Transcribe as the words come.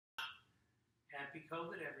Happy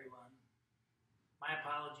COVID, everyone. My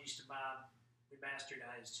apologies to Bob. We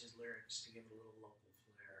bastardized his lyrics to give it a little local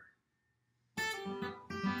flair.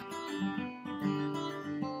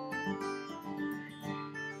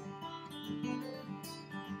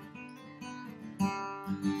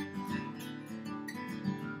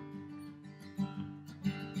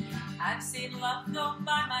 I've seen love go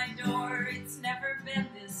by my door. It's never been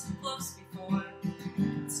this close before.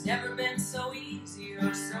 It's never been so easy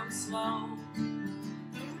or so slow.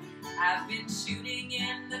 I've been shooting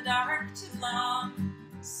in the dark too long.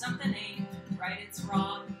 Something ain't right, it's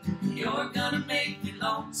wrong. You're gonna make me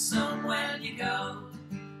lonesome when you go.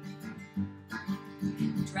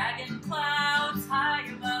 Dragging clouds high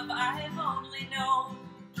above, I've only known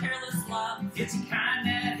careless love. It's the kind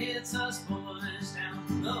that hits us boys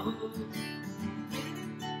down low.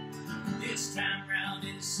 This time round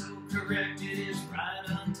is so correct, it is right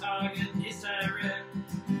on target, it's direct.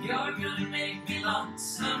 You're gonna make me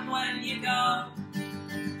lonesome when you go.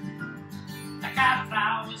 I got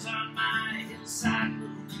flowers on my hillside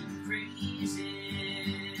blooming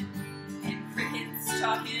crazy, and crickets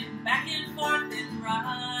talking back and forth in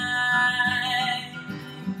rhyme.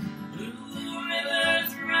 Blue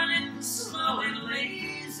rivers running slow and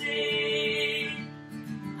lazy.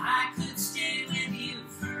 I could stay with you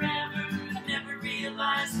forever, never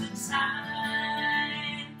realize the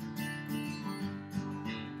time.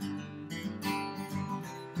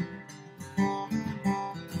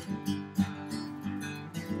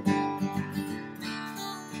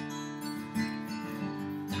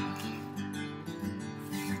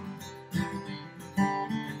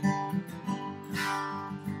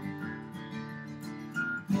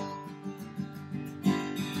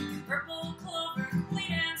 Purple clover, clean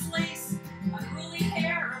dance lace, unruly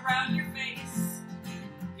hair around your face.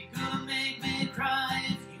 You're gonna make me cry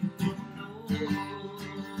if you don't know.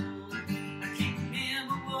 I can't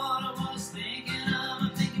remember what I was thinking of. I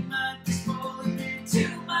think it might be spoiling me.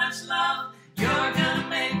 Too much love. You're gonna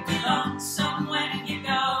make me lonesome when you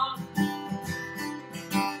go.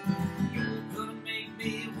 You're gonna make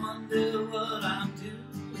me wonder what I'm doing.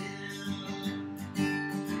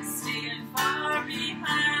 Staying far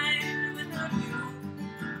behind without you.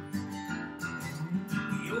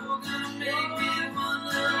 You're gonna make me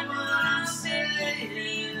wonder what I'm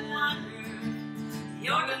saying.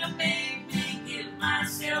 You're gonna make me give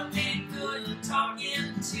myself a good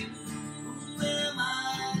talking to. Who am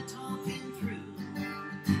I talking through?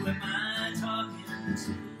 Who am I talking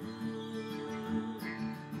to?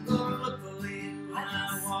 I'm gonna look for you when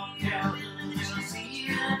I walk out. I'm gonna see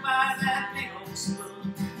you by that big old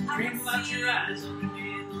spoon. Dream about your eyes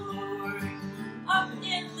underneath the Lord. Up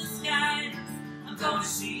in the skies, I'm gonna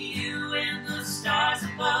see you in the stars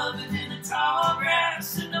above, and in the tall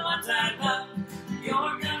grass and the ones I love.